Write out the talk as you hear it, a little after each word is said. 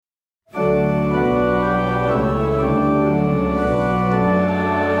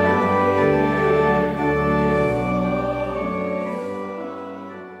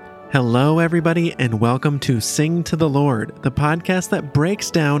Hello, everybody, and welcome to Sing to the Lord, the podcast that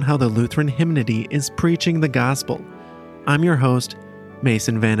breaks down how the Lutheran hymnody is preaching the gospel. I'm your host,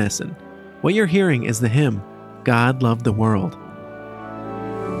 Mason Van Essen. What you're hearing is the hymn, God Loved the World.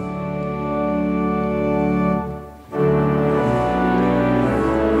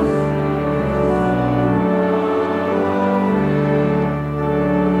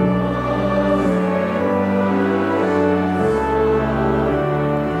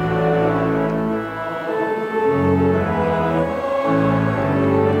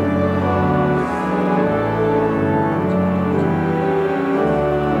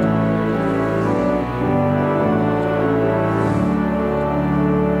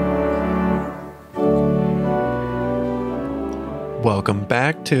 Welcome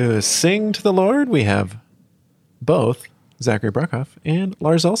back to Sing to the Lord. We have both Zachary Bruckhoff and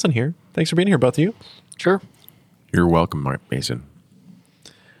Lars Olson here. Thanks for being here, both of you. Sure. You're welcome, Mark Mason.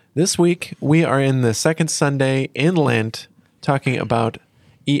 This week, we are in the second Sunday in Lent, talking about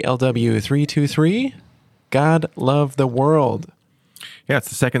ELW 323, God Loved the World. Yeah, it's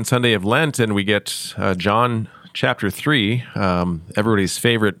the second Sunday of Lent, and we get John chapter 3, everybody's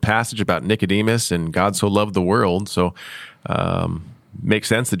favorite passage about Nicodemus and God so loved the world. So makes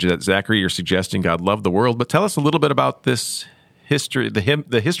sense that Zachary, you're suggesting God loved the world. But tell us a little bit about this history,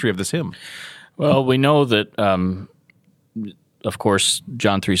 the history of this hymn. Well, we know that, of course,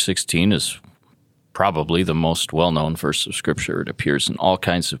 John 3:16 is probably the most well-known verse of Scripture. It appears in all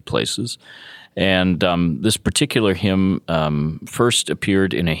kinds of places. And this particular hymn first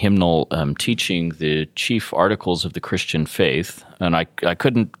appeared in a hymnal teaching the chief articles of the Christian faith. And I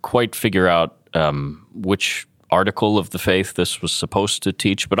couldn't quite figure out which article of the faith this was supposed to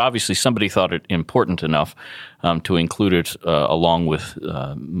teach, but obviously somebody thought it important enough to include it along with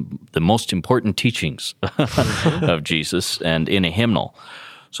the most important teachings of Jesus and in a hymnal.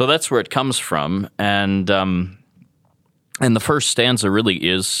 So that's where it comes from. And the first stanza really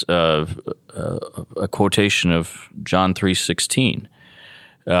is a quotation of John 3:16.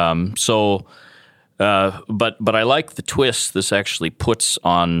 But I like the twist this actually puts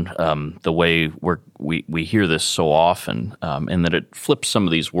on the way we hear this so often, in that it flips some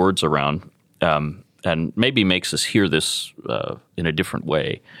of these words around and maybe makes us hear this in a different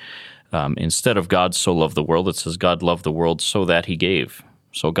way. Instead of God so loved the world, it says God loved the world so that he gave.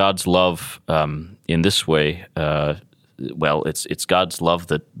 So God's love in this way, it's God's love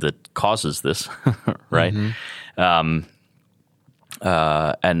that causes this, right? Mm-hmm.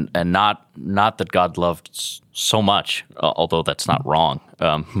 And not that God loved so much, although that's not wrong,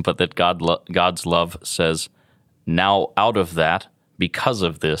 but that God's love says, now out of that, because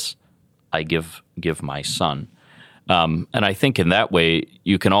of this, I give my son. And I think in that way,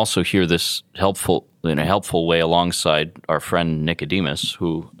 you can also hear this in a helpful way alongside our friend Nicodemus,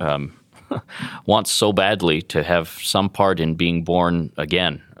 who wants so badly to have some part in being born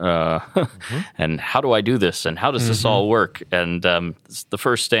again. And how do I do this? And how does this all work? And the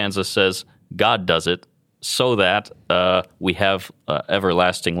first stanza says, God does it so that we have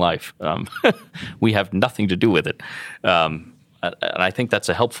everlasting life. We have nothing to do with it. And I think that's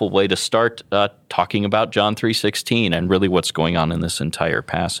a helpful way to start talking about John 3:16 and really what's going on in this entire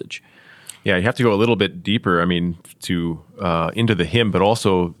passage. Yeah, you have to go a little bit deeper, into the hymn, but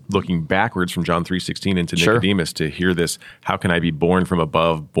also looking backwards from John 3:16 into Nicodemus to hear this, how can I be born from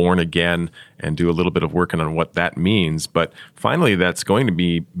above, born again, and do a little bit of working on what that means. But finally, that's going to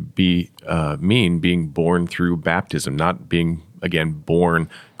mean being born through baptism, not being, again, born,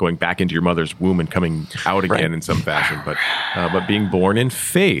 going back into your mother's womb and coming out again in some fashion, but being born in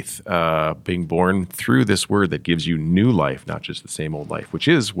faith, being born through this word that gives you new life, not just the same old life, which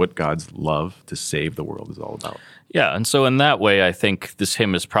is what God's love to save the world is all about. Yeah, and so in that way, I think this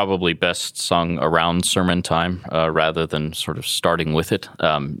hymn is probably best sung around sermon time rather than sort of starting with it.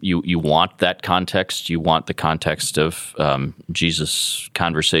 You want that context. You want the context of Jesus'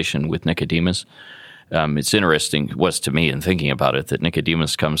 conversation with Nicodemus. It's interesting, was to me in thinking about it, that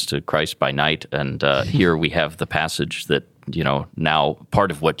Nicodemus comes to Christ by night, and here we have the passage that, now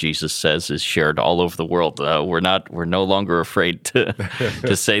part of what Jesus says is shared all over the world. We're no longer afraid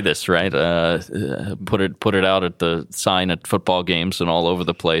to say this, right? Put it out at the sign at football games and all over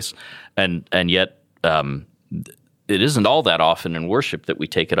the place, and yet it isn't all that often in worship that we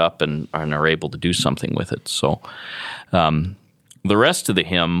take it up and are able to do something with it. So the rest of the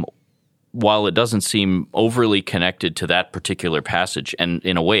hymn, while it doesn't seem overly connected to that particular passage, and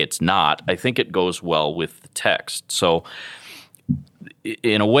in a way it's not, I think it goes well with the text. So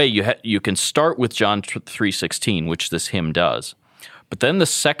in a way, you can start with John 3:16, which this hymn does, But then the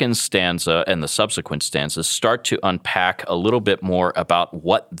second stanza and the subsequent stanzas start to unpack a little bit more about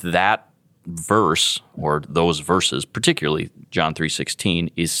what that verse, or those verses, particularly John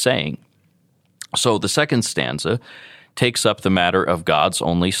 3:16, is saying. So the second stanza takes up the matter of God's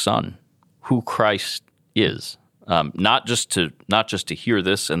only Son, who Christ is. Not just to hear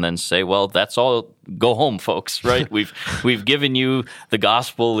this and then say, well, that's all, go home, folks, right? We've given you the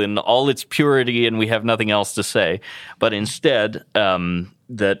gospel in all its purity and we have nothing else to say. But instead,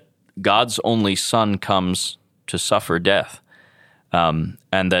 that God's only Son comes to suffer death, and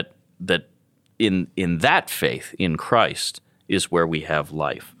that in that faith in Christ is where we have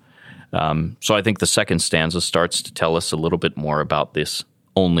life. So I think the second stanza starts to tell us a little bit more about this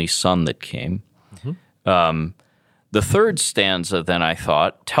only Son that came. The third stanza, then, I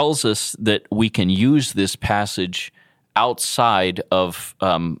thought, tells us that we can use this passage outside of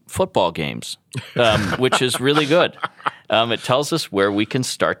football games, which is really good. It tells us where we can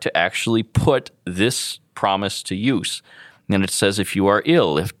start to actually put this promise to use. And it says, if you are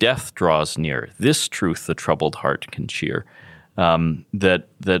ill, if death draws near, this truth the troubled heart can cheer. That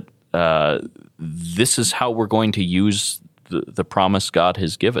this is how we're going to use the promise God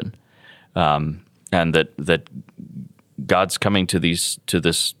has given. And that God's coming to this.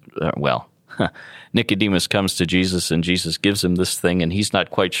 Nicodemus comes to Jesus, and Jesus gives him this thing, and he's not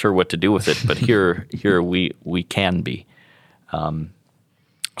quite sure what to do with it. But here we can be.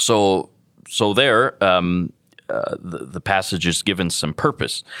 So there, the passage is given some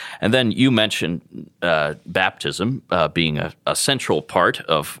purpose, and then you mentioned baptism being a central part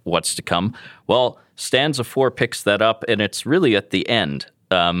of what's to come. Well, stanza 4 picks that up, and it's really at the end.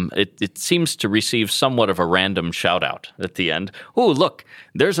 It seems to receive somewhat of a random shout-out at the end. Oh, look,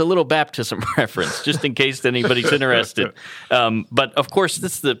 there's a little baptism reference, just in case anybody's interested. But, of course,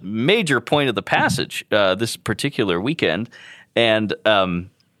 this is the major point of the passage this particular weekend, and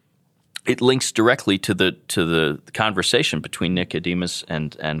it links directly to the conversation between Nicodemus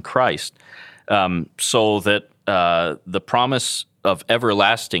and Christ, so that the promise of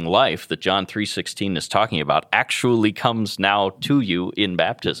everlasting life that John 3:16 is talking about actually comes now to you in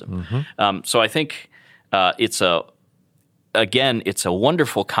baptism. So I think it's a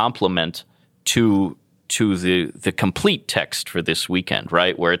wonderful complement to the complete text for this weekend,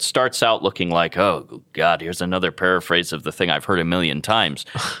 right? Where it starts out looking like, oh, God, here's another paraphrase of the thing I've heard a million times.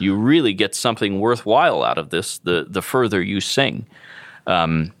 You really get something worthwhile out of this the further you sing.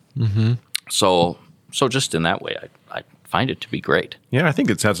 So just in that way, I find it to be great. Yeah, I think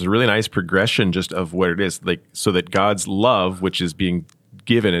it has a really nice progression just of what it is, like, so that God's love, which is being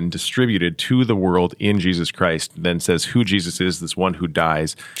given and distributed to the world in Jesus Christ, then says who Jesus is, this one who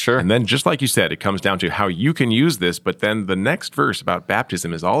dies. Sure. And then, just like you said, it comes down to how you can use this, but then the next verse about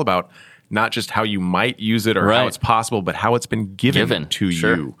baptism is all about not just how you might use it or how it's possible, but how it's been given to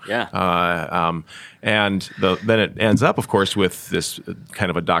you. Yeah. And then it ends up, of course, with this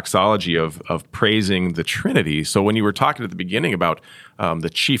kind of a doxology of praising the Trinity. So when you were talking at the beginning about the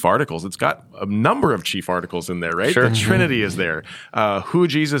chief articles, it's got a number of chief articles in there, right? Sure. The Trinity is there, who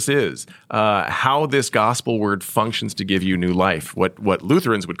Jesus is, how this gospel word functions to give you new life, what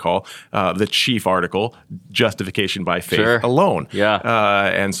Lutherans would call the chief article, justification by faith alone. Yeah.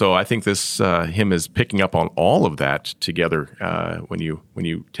 And so I think this hymn is picking up on all of that together when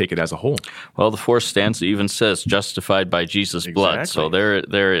you take it as a whole. Well, the fourth stanza even says justified by Jesus' blood. So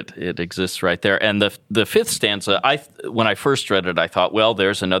there it exists right there. And the fifth stanza, when I first read it, I thought, well,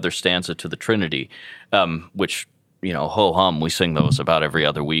 there's another stanza to the Trinity, which, ho-hum, we sing those about every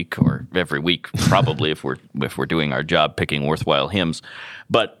other week or every week, probably if we're doing our job picking worthwhile hymns.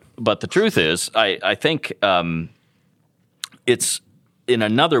 But the truth is, I think it's in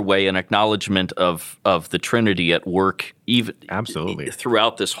another way an acknowledgement of the Trinity at work, even absolutely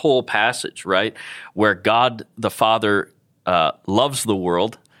throughout this whole passage, right? Where God the Father loves the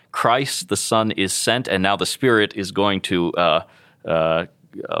world, Christ the Son is sent, and now the Spirit is going to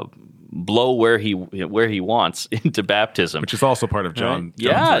blow where he wants into baptism, which is also part of John.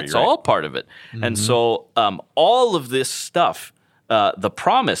 Yeah, 3, it's all part of it. Mm-hmm. And so all of this stuff. The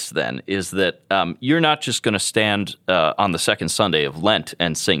promise, then, is that you're not just going to stand on the second Sunday of Lent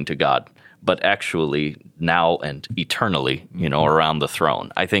and sing to God, but actually now and eternally, around the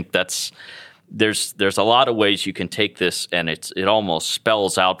throne. I think there's a lot of ways you can take this, and it almost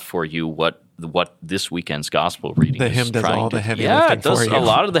spells out for you what this weekend's gospel reading is. The hymn does all the heavy lifting Yeah, it does for you. a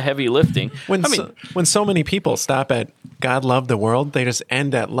lot of the heavy lifting. When so many people stop at God loved the world, they just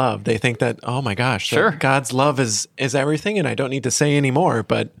end at love. They think that, oh my gosh, sure, God's love is everything, and I don't need to say any more,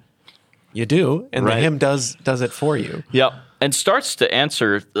 but you do, and the hymn does it for you. Yep. And starts to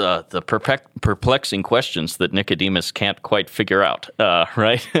answer the perplexing questions that Nicodemus can't quite figure out,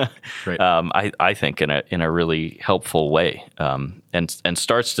 right? Right. I think in a really helpful way, and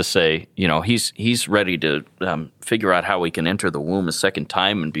starts to say, he's ready to figure out how he can enter the womb a second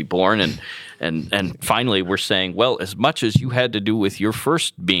time and be born, and finally we're saying, well, as much as you had to do with your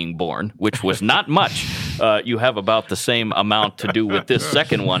first being born, which was not much, you have about the same amount to do with this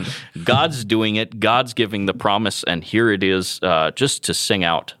second one. God's doing it. God's giving the promise, and here it is, just to sing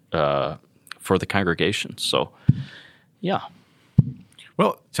out for the congregation. So, yeah.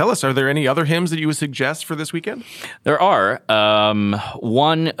 Well, tell us, are there any other hymns that you would suggest for this weekend? There are.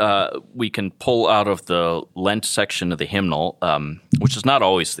 One we can pull out of the Lent section of the hymnal, which is not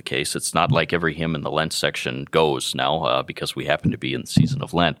always the case. It's not like every hymn in the Lent section goes now because we happen to be in the season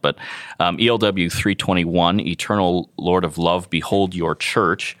of Lent. But ELW 321, Eternal Lord of Love, Behold Your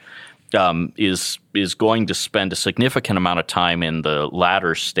Church, is going to spend a significant amount of time in the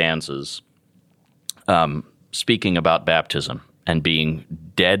latter stanzas speaking about baptism and being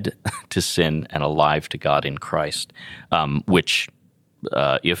dead to sin and alive to God in Christ, which,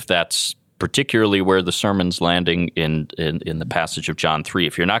 if that's particularly where the sermon's landing in the passage of John 3,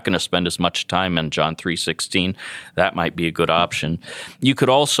 if you're not going to spend as much time in John 3:16, that might be a good option. You could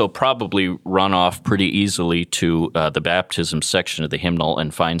also probably run off pretty easily to the baptism section of the hymnal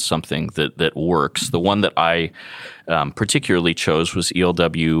and find something that works. The one that I particularly chose was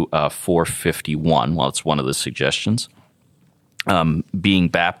ELW 451. Well, it's one of the suggestions. Being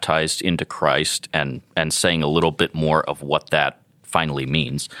baptized into Christ and saying a little bit more of what that finally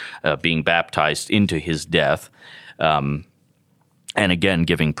means, being baptized into his death, and again,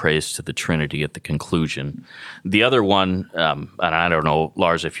 giving praise to the Trinity at the conclusion. The other one, and I don't know,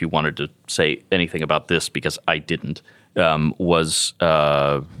 Lars, if you wanted to say anything about this because I didn't, was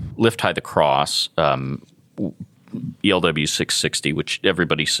Lift High the Cross, ELW 660, which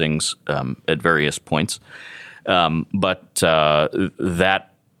everybody sings at various points. But that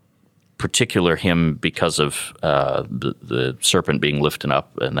particular hymn, because of the serpent being lifted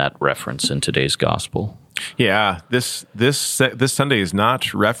up and that reference in today's gospel. Yeah, this Sunday is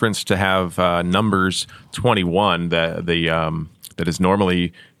not referenced to have Numbers 21 that is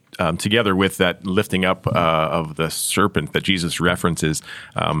normally together with that lifting up of the serpent that Jesus references.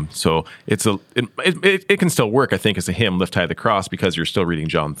 So it can still work, I think, as a hymn, Lift High the Cross, because you're still reading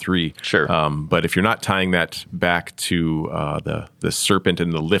John 3. Sure. But if you're not tying that back to the serpent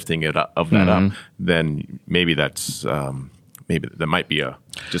and the lifting it up, of that up, then maybe that's maybe that might be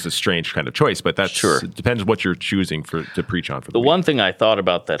just a strange kind of choice. But that's sure. It depends what you're choosing to preach on for the week. One thing I thought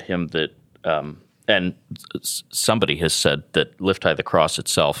about that hymn that and somebody has said that Lift High the Cross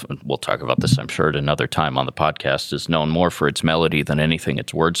itself, and we'll talk about this, I'm sure, at another time on the podcast, is known more for its melody than anything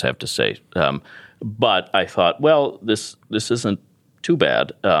its words have to say. But I thought, well, this isn't too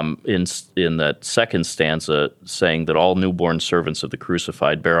bad. In that second stanza, saying that all newborn servants of the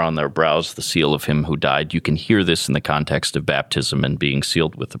crucified bear on their brows the seal of him who died. You can hear this in the context of baptism and being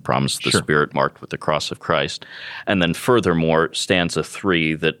sealed with the promise of the Spirit, marked with the cross of Christ. And then furthermore, stanza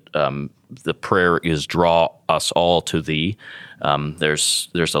 3, that the prayer is draw us all to thee. There's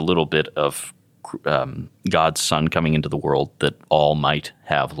a little bit of God's Son coming into the world that all might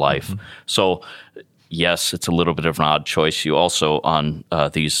have life. So yes, it's a little bit of an odd choice. You also, on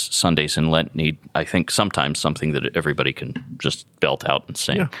these Sundays in Lent, need, I think, sometimes something that everybody can just belt out and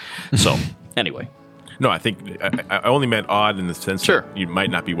sing. Yeah. So anyway. No, I think I only meant odd in the sense that you might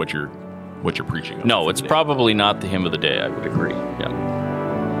not be what you're preaching on. No, it's probably not the hymn of the day, I would agree. Yeah.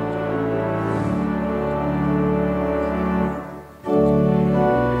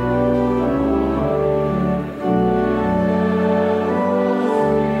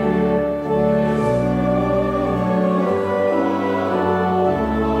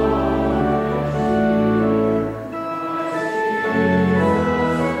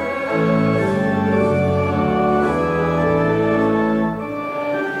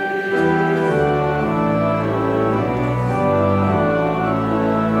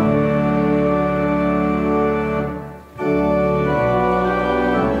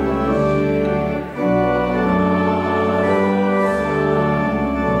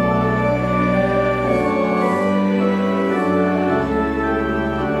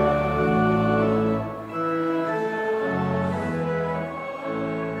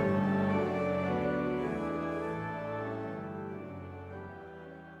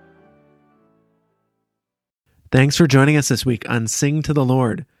 Thanks for joining us this week on Sing to the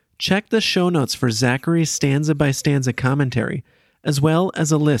Lord. Check the show notes for Zachary's stanza-by-stanza commentary, as well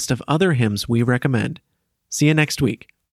as a list of other hymns we recommend. See you next week.